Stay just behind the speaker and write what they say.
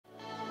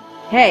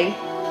Hey,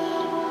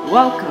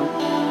 welcome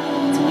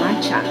to my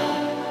channel.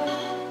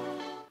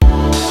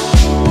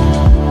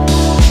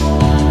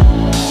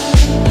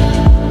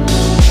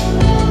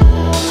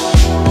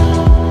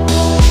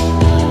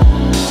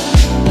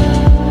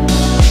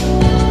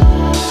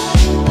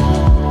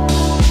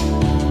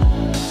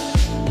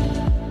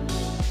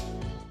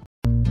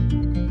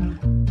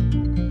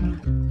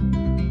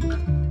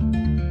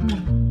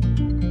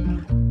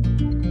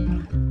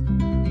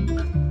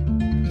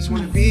 Just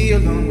wanna be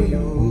alone with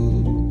you.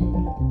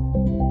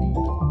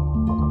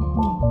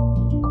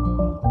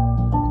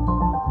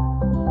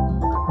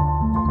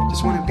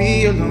 Just wanna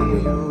be alone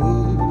with you.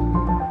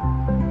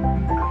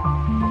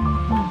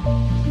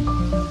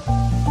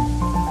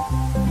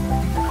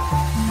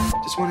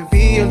 Just wanna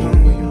be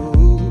alone with you.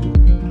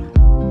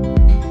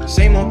 The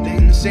same old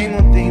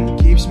thing that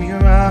keeps me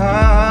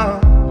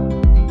around.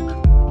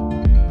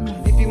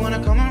 If you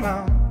wanna come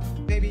around,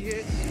 baby,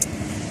 it's...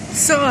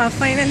 So I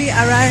finally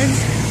arrived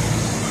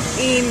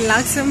in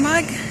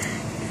Luxembourg.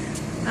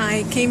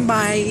 I came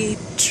by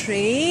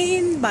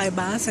train, by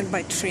bus and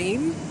by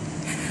train.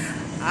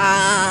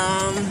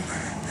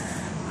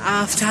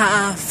 After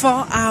a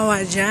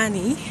 4-hour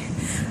journey,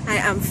 I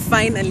am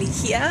finally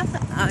here.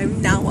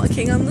 I'm now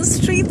walking on the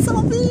streets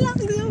of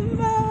Luxembourg.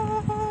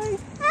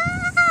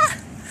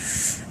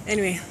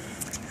 Anyway,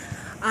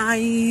 I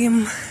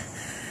am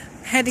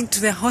heading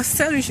to the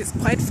hostel, which is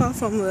quite far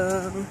from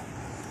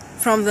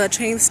the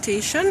train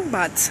station,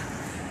 but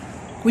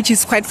which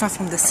is quite far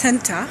from the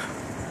center.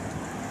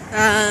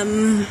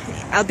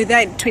 I'll be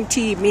there in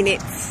 20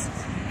 minutes.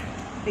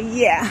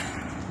 Yeah.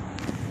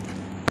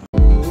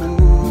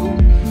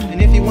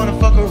 And if you wanna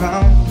fuck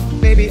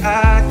around, baby,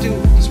 I do.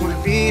 Just wanna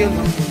be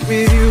alone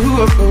with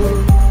you.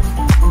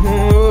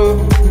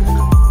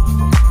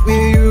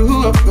 With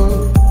you.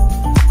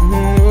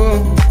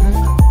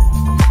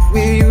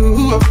 With you.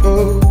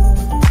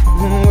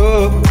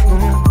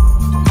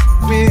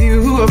 With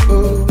you.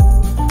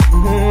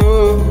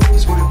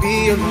 Just wanna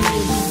be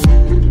alone.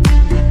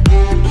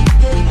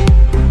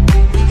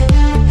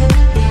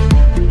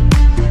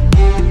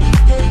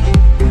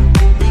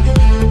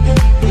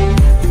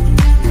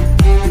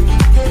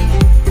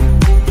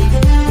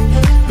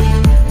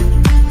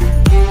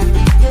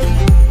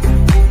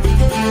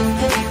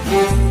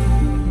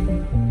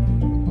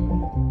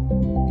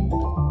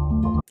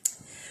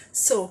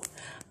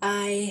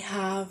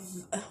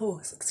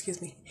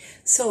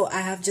 So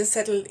I have just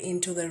settled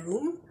into the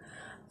room.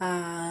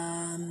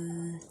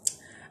 I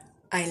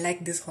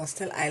like this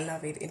hostel. I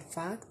love it. In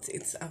fact,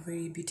 it's a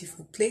very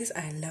beautiful place.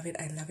 I love it.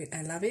 I love it.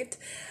 I love it.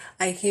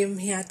 I came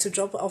here to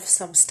drop off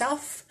some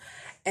stuff,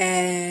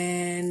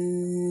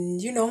 and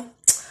you know,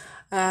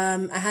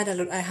 I had a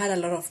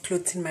lot of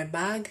clothes in my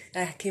bag.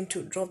 I came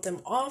to drop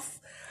them off,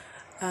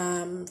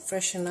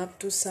 freshen up,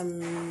 do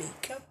some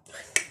makeup,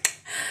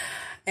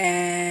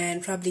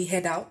 and probably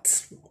head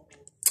out.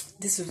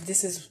 This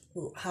is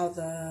how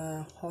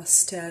the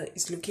hostel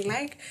is looking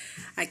like.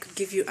 I could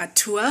give you a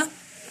tour.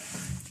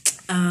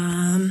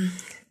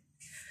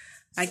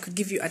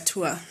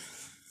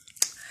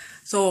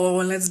 So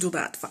let's do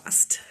that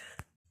first.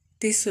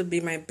 This will be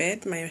my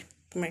bed. My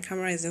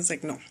camera is just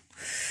like, no.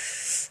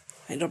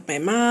 I dropped my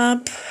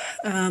map.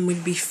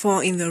 Will be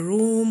 4 in the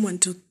room. 1,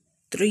 2,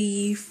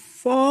 3,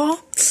 4.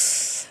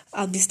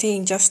 I'll be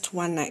staying just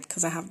one night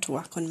because I have to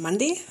work on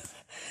Monday.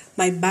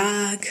 My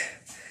bag.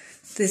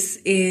 This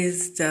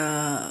is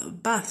the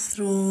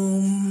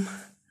bathroom,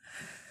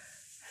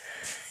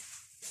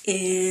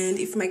 and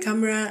if my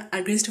camera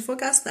agrees to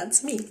focus,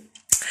 that's me.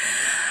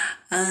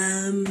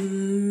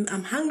 I'm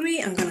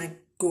hungry. I'm gonna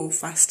go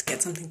fast,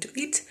 get something to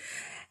eat,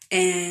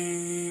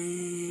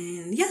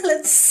 and yeah,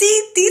 let's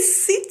see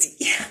this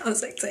city. I'm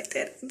so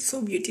excited. It's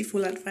so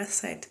beautiful at first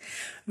sight,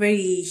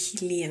 very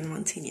hilly and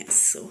mountainous.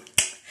 So.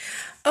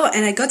 Oh,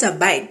 and I got a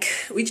bike,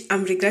 which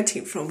I'm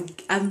regretting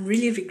I'm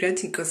really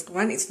regretting because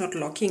 1, it's not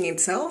locking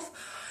itself.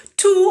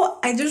 2,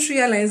 I just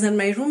realized that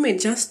my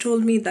roommate just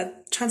told me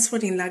that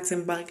transport in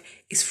Luxembourg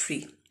is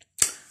free.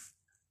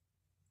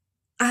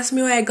 Ask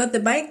me why I got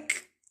the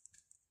bike.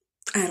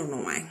 I don't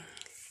know why.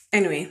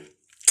 Anyway,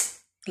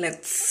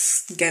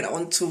 let's get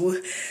on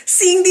to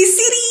seeing this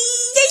city.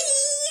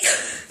 Yay!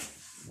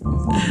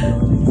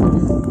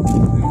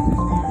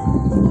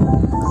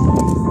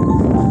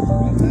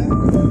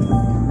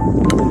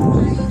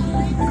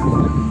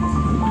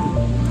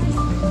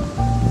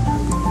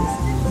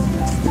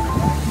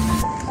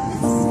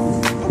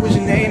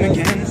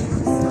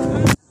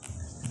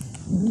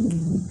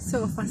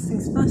 So first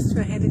things first,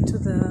 we're headed to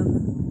the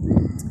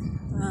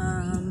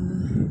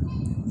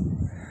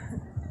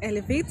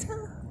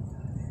elevator,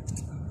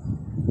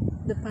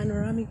 the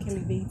panoramic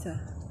elevator.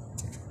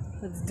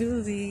 Let's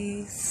do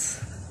this.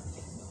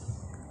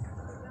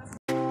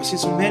 I've seen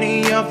so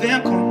many of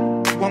them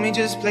come, want me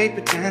just play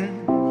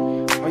pretend.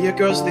 All your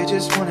girls, they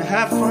just wanna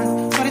have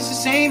fun, but it's the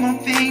same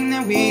old thing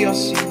that we all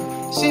see,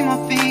 same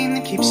old thing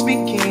that keeps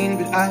me keen.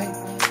 But I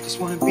just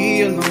wanna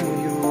be alone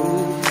with you.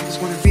 Just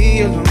wanna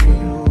be alone with you.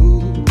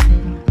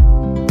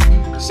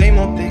 Same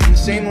old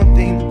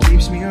thing that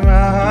keeps me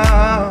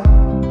around.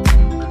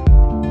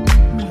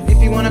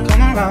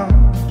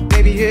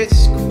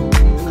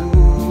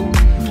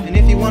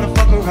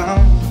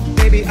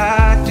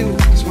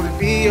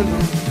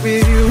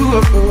 with you,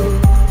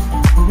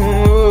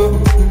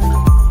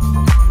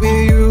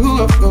 with you,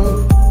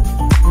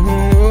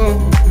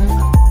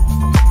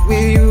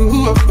 with you,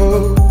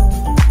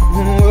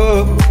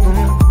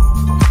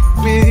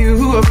 with you,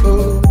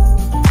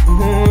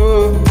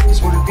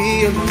 just wanna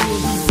be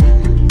alone.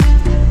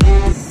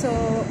 So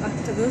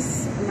after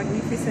those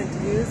magnificent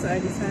views, I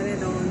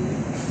decided on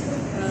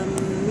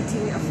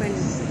meeting a friend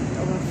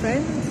of a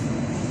friend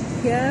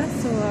here.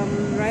 So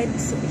I'm right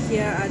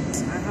here at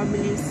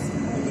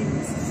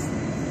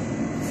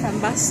some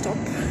bus stop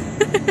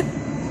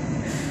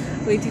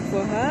waiting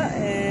for her,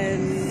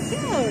 and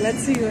yeah, let's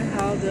see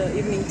how the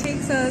evening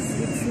takes us.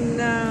 It's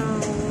now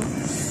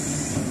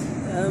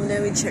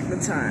let me check the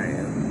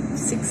time,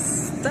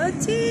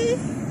 6:30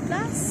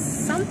 plus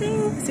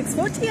something,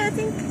 6:40 I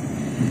think.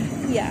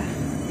 Yeah,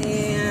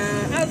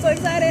 and I'm so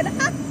excited.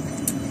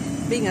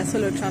 Being a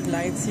solo traveler,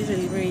 it's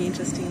usually very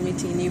interesting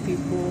meeting new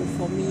people,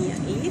 for me at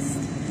least.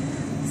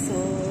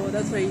 So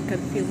that's where you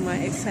can feel my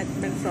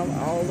excitement from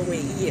all the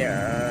way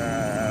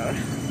here.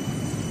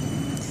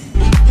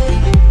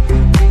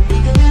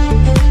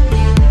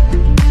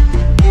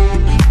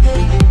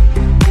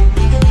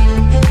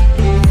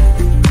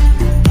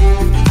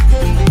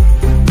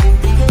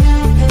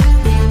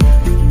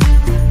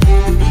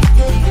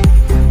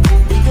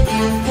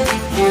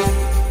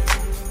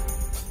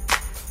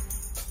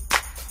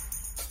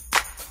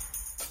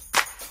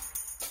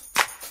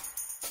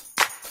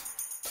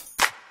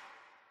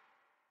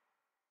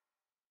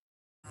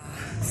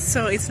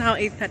 So it's now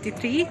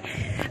 8:33.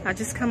 I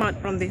just come out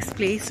from this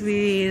place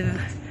with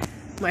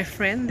my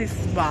friend, this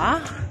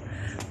bar.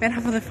 Met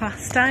her for the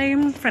first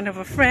time, friend of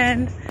a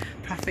friend.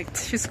 Perfect,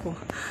 she's cool.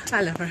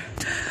 I love her.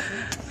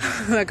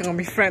 We're gonna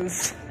be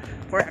friends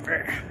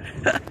forever.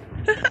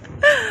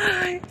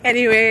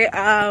 Anyway,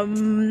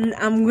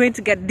 I'm going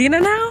to get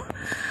dinner now.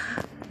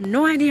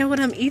 No idea what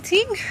I'm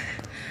eating.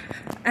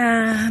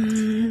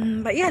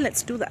 But yeah,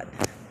 let's do that.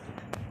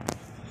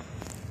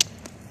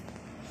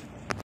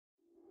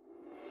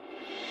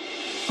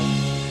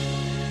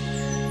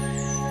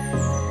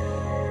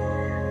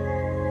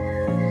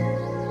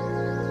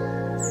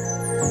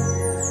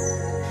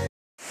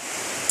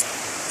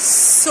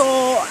 So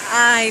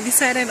I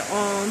decided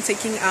on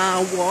taking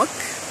a walk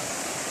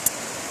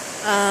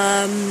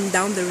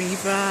down the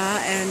river,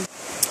 and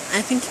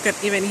I think you can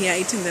even hear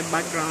it in the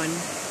background.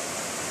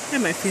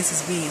 And my face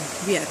is being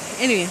weird.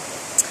 Anyway,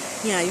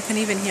 yeah, you can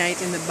even hear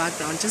it in the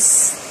background.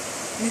 Just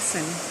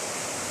listen.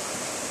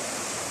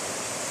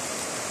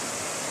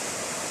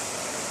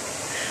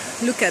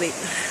 Look at it.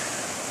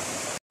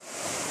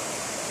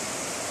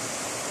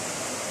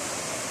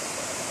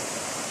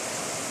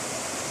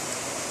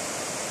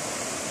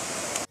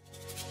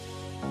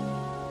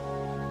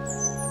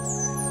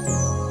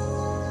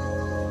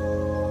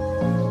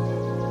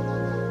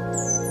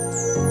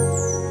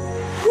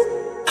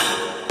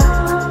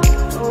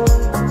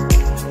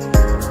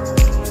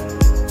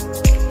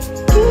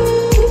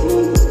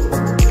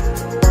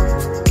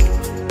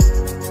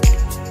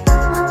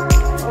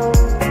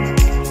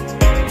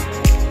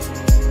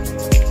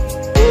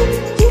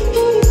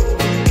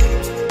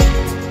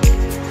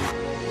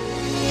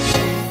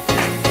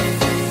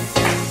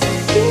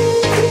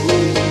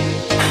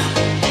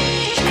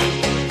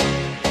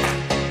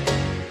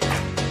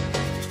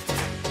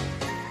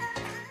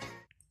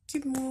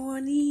 Good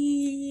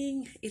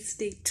morning. It's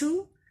day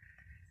 2.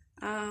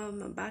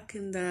 I'm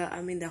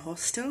in the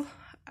hostel.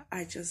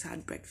 I just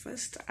had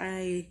breakfast.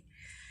 I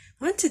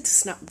wanted to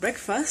snap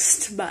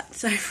breakfast,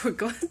 but I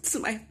forgot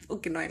I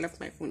left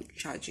my phone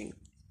charging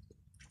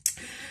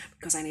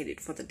because I need it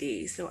for the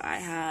day. So I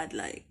had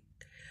it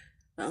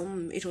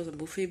was a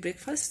buffet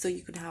breakfast, so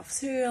you could have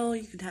cereal,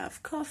 you could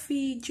have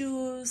coffee,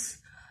 juice,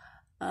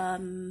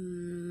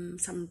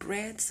 some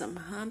bread, some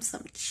ham,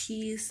 some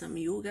cheese, some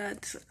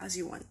yogurt, as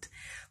you want,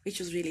 which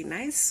was really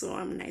nice. So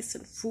I'm nice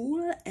and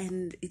full,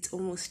 and it's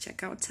almost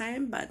checkout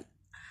time, but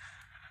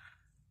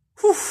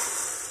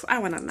I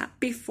want a nap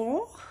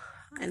before,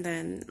 and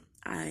then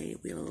I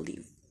will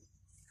leave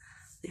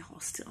the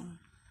hostel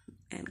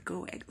and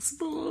go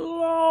exploring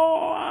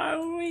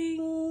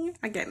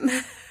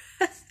again.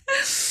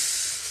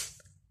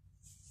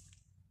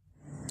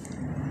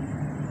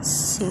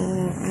 So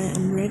I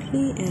am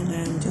ready, and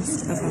I'm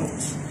just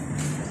about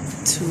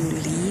to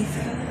leave.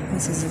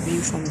 This is a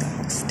view from the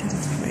hostel.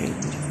 Very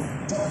beautiful.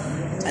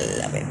 I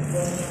love it.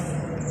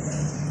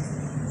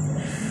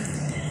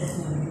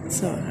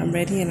 So I'm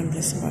ready, and I'm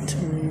just about to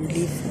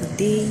leave for the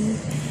day.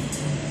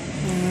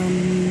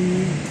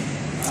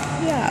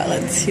 Yeah,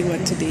 let's see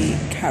what today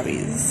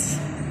carries.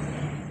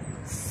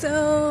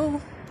 So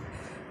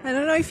I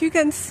don't know if you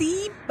can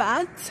see,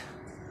 but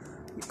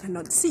you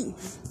cannot see.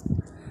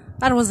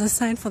 That was a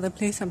sign for the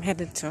place I'm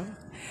headed to,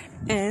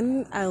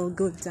 and I'll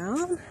go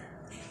down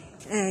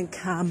and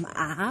come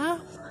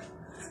up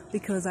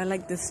because I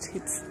like the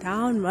streets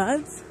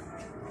downwards.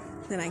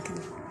 Then I'll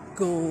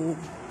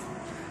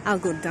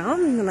go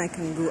down, and then I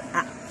can go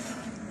up.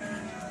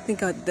 I think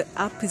the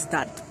up is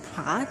that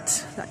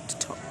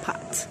top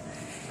part,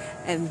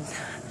 and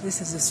this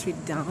is the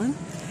street down.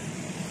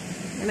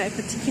 and I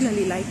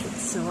particularly like it,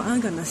 so I'm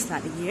gonna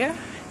start here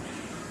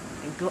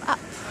and go up.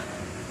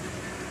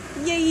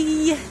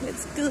 Yay!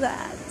 Let's do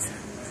that.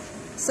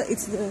 So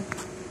it's the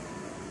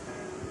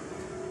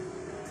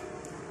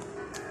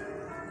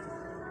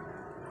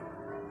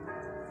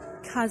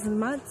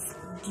Kazmats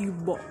du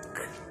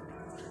Boc.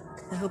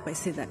 I hope I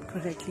said that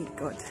correctly.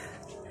 God.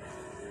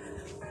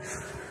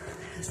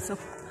 So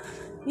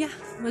yeah,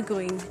 we're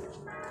going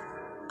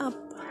up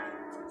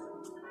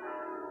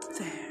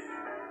there.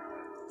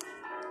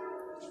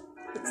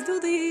 Let's do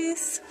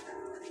this.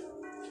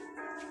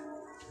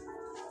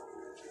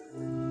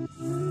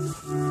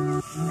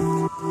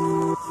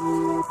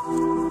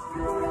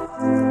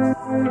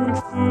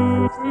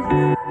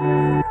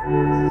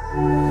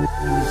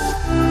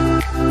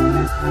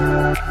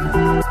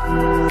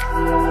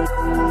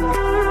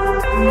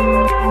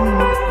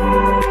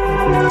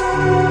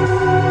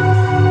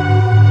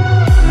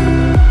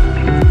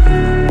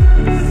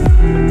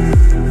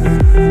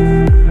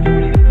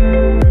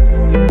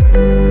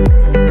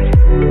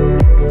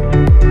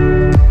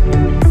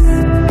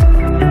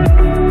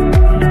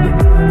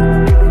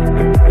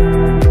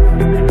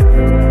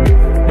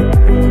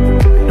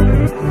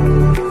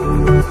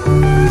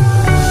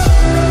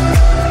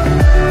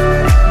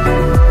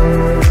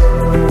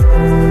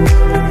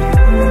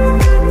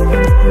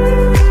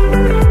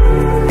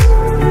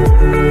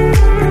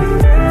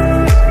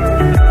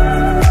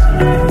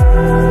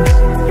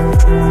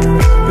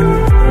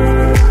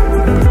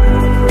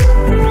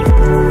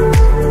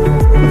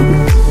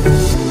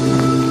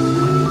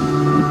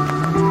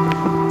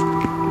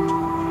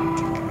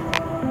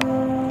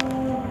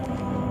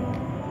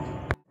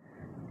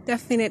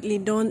 Definitely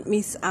don't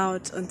miss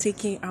out on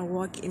taking a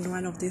walk in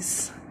one of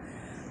these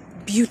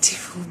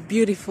beautiful,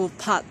 beautiful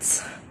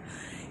parts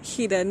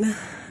hidden.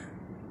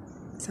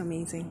 It's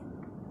amazing.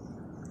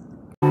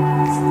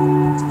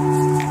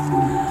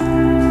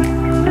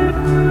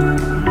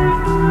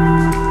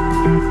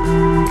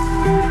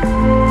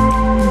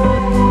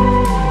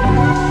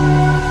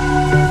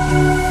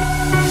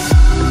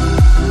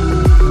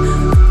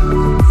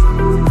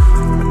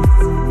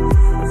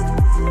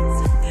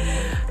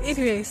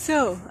 Anyway,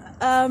 so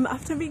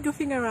after me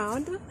goofing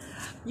around,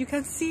 you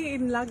can see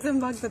in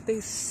Luxembourg that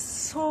there's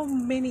so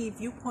many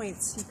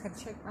viewpoints you can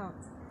check out.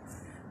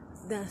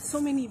 There are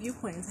so many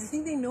viewpoints. I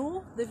think they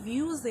know the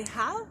views they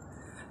have,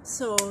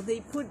 so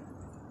they put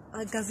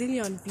a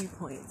gazillion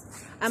viewpoints.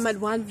 I'm at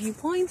one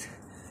viewpoint,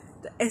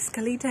 the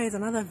escalator is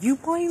another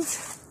viewpoint.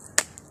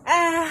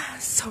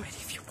 So many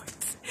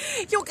viewpoints.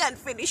 You can't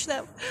finish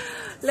them.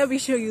 Let me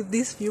show you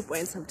these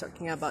viewpoints I'm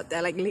talking about.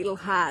 They're like little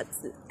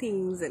hearts and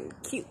things and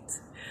cute.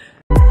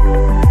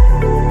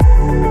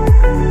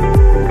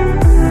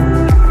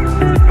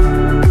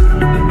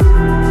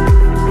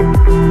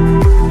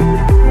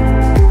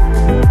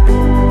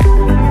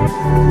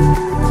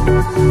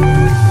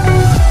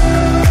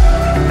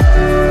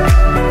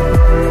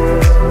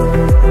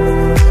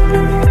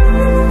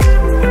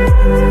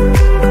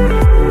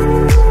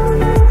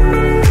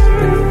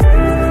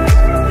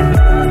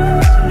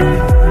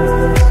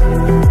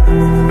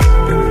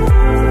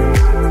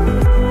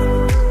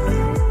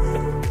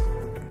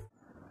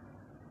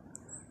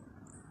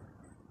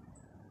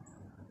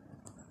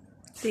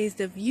 There's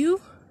the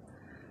view.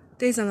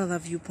 There's another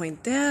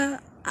viewpoint there.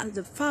 At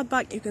the far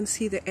back you can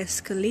see the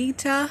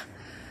escalator,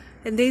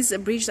 and there's a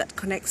bridge that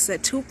connects the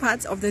two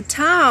parts of the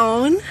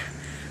town.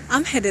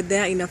 I'm headed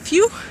there in a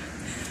few,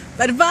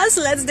 but first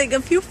let's take a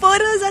few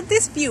photos at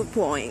this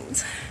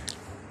viewpoint.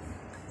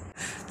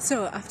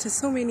 So after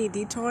so many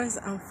detours,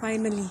 I'm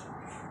finally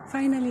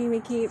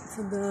making it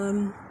to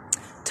the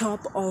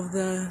top of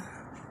that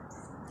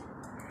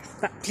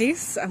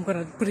place. I'm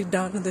gonna put it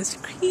down on the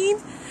screen.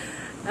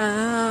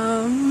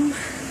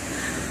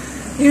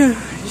 Yeah,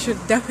 you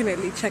should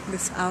definitely check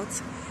this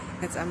out.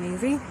 It's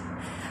amazing.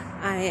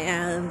 I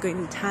am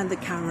going to turn the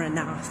camera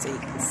now so you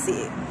can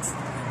see it.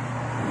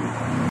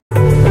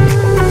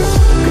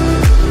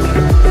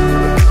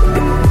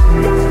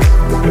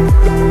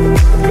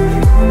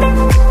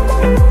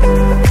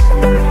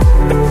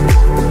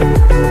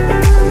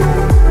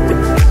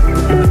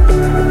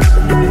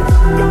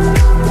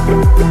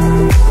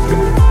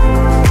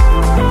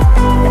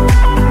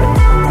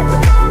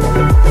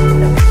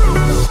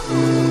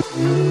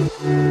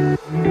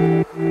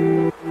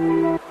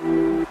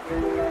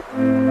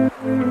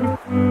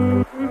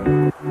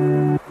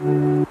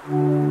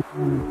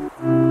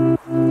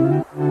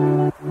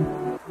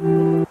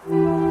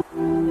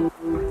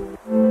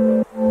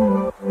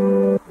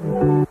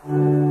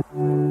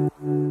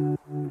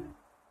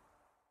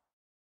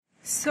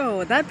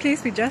 So that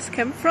place we just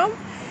came from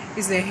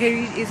is a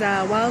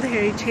World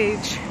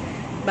Heritage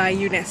by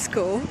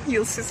UNESCO.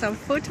 You'll see some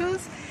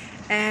photos,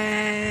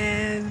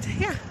 and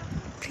yeah,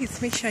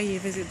 please make sure you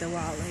visit the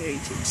World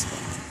Heritage spot.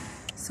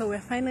 So we're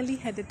finally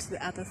headed to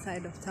the other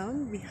side of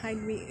town.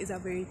 Behind me is a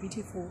very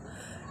beautiful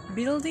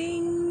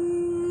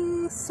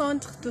building,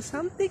 Centre de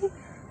something.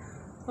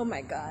 Oh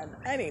my god,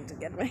 I need to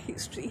get my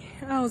history.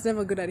 I was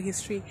never good at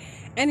history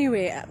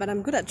anyway, but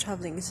I'm good at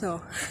traveling,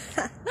 so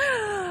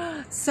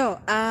So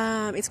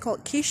it's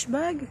called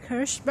Kirchberg.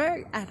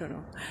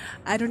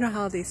 I don't know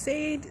how they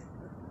say it.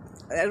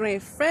 I don't know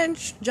if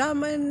French,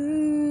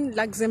 German,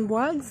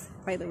 Luxembourg.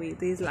 By the way,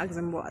 these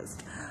Luxembourg.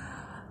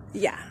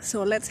 Yeah,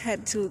 so let's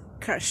head to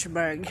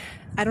Kirchberg.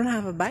 I don't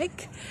have a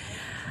bike.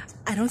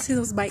 I don't see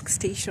those bike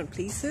station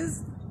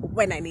places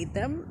when I need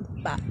them,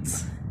 but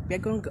we're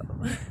gonna go.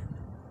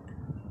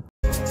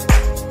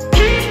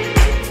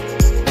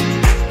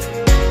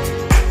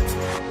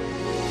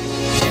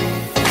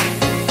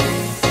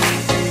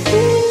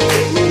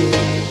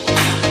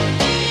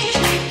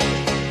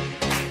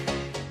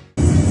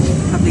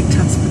 Public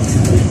transport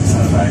is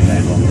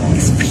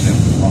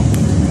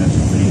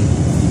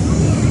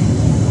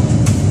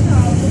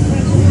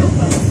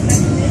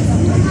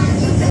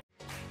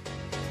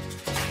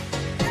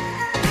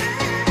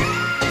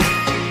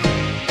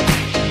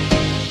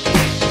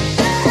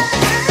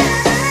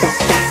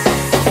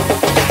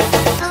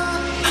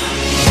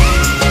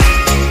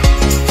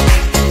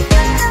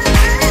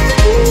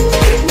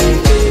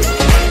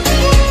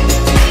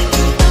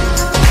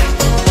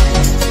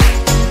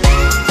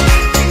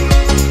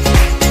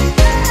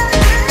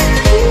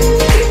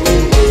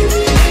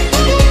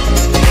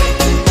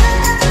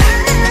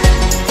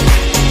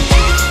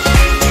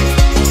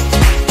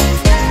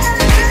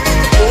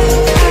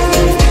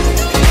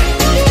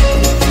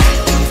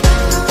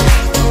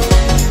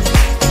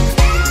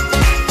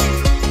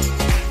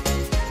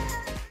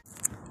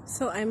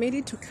So I made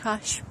it to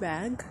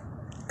Kirchberg,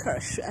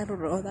 I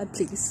don't know that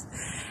place,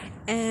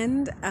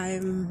 and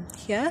I'm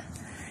here,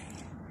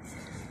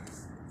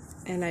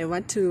 and I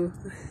want to,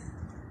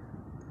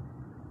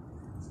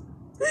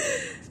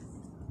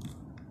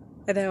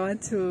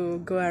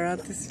 go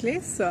around this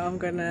place. So I'm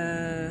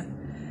gonna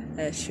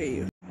show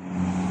you.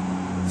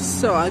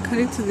 So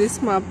according to this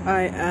map,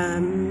 I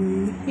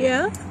am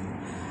here.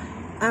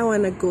 I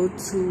wanna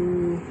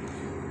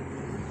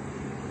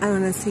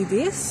see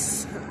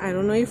this. I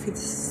don't know if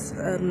it's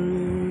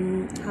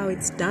how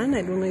it's done.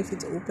 I don't know if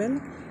it's open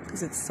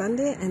because it's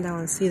Sunday, and I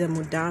want to see the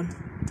Muda.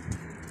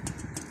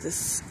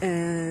 This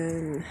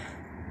and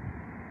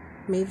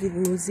maybe the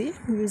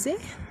musée.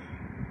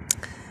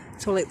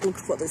 So let's look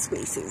for the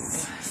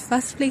places.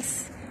 First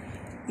place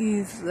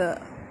is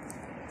that.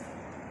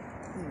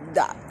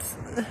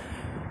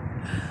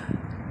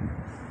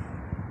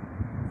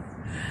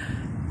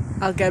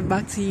 I'll get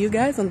back to you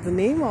guys on the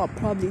name. I'll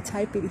probably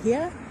type it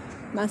here.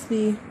 Must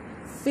be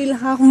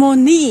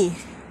Philharmonie,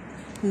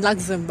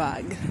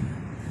 Luxembourg.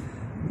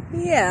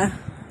 Yeah.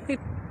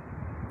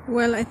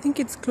 Well, I think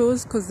it's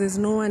closed because there's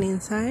no one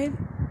inside.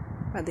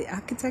 But the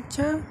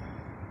architecture,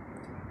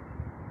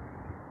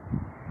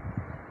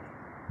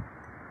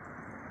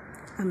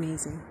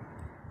 amazing.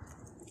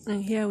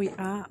 And here we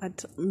are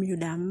at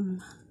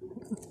Mudam,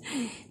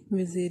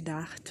 Musée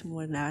d'Art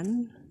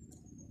Moderne,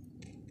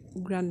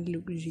 Grand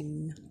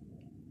Lugin.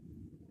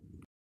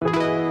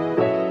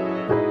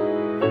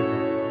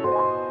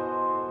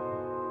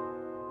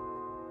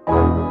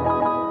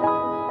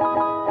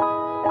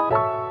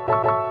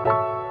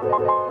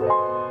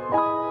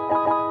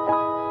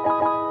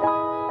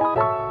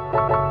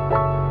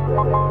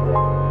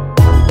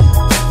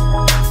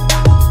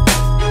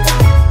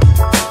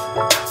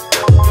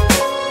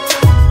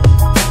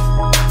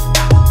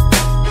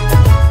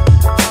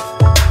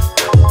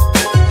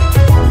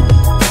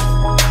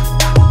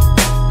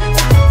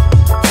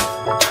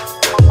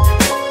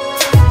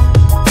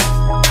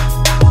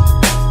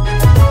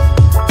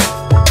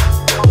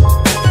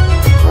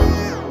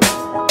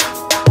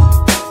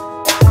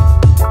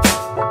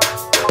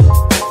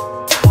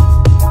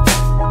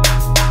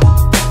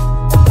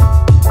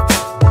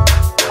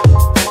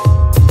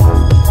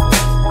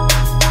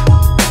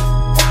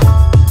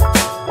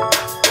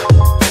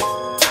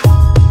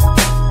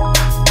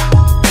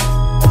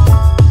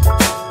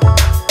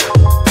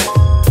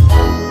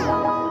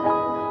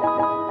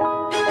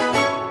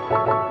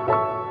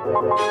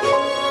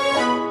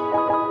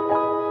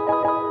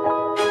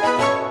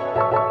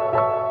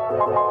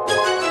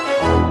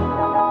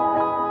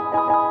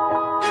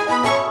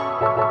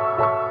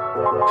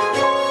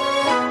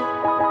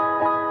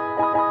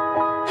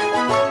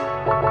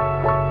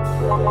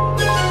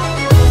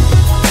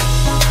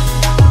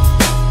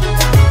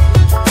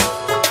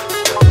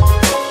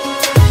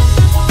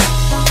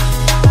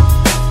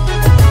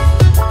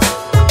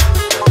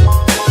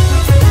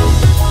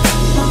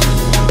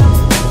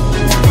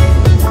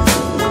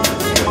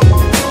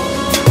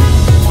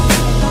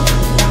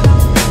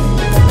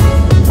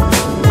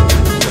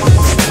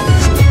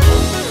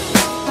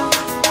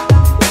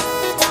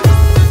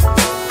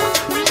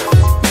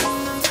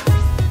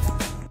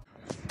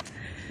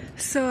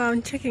 So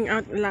I'm checking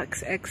out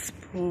Lux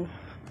Expo,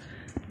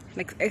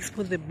 like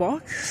Expo the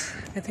box.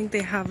 I think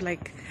they have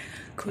like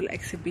cool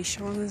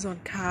exhibitions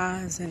on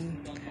cars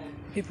and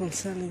people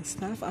selling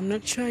stuff. I'm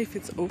not sure if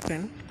it's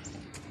open.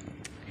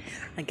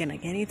 Again,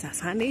 it's a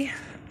Sunday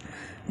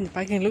and the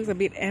parking looks a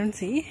bit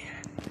empty,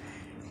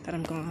 but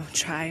I'm gonna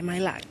try my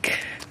luck.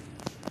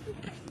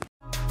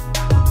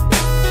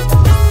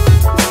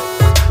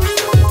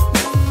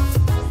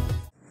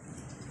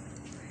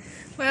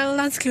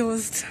 that's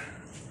closed.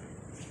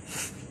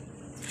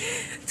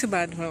 Too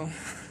bad. Well,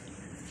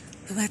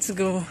 let's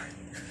go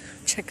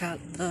check out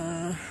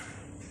the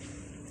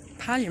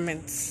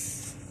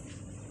parliaments.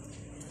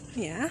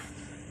 Yeah,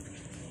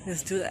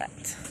 let's do that.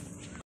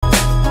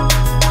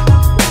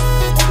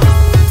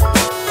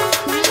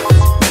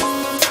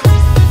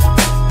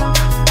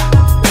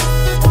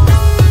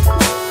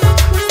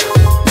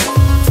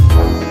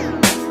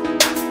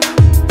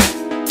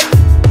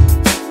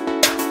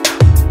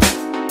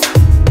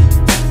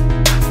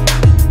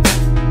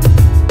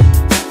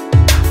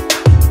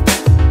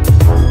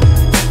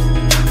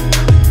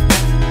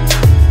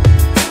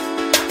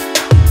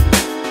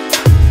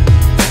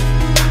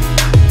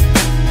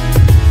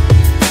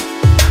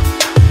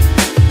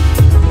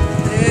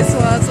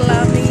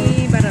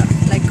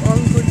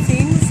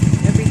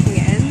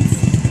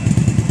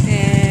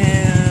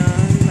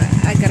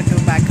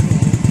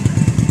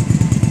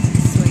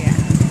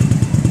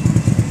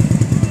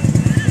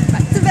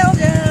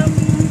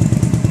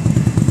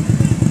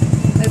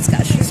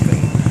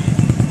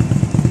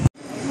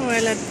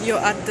 You're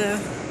at the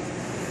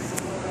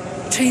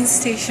train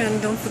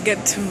station, don't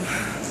forget to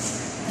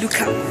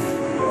look up.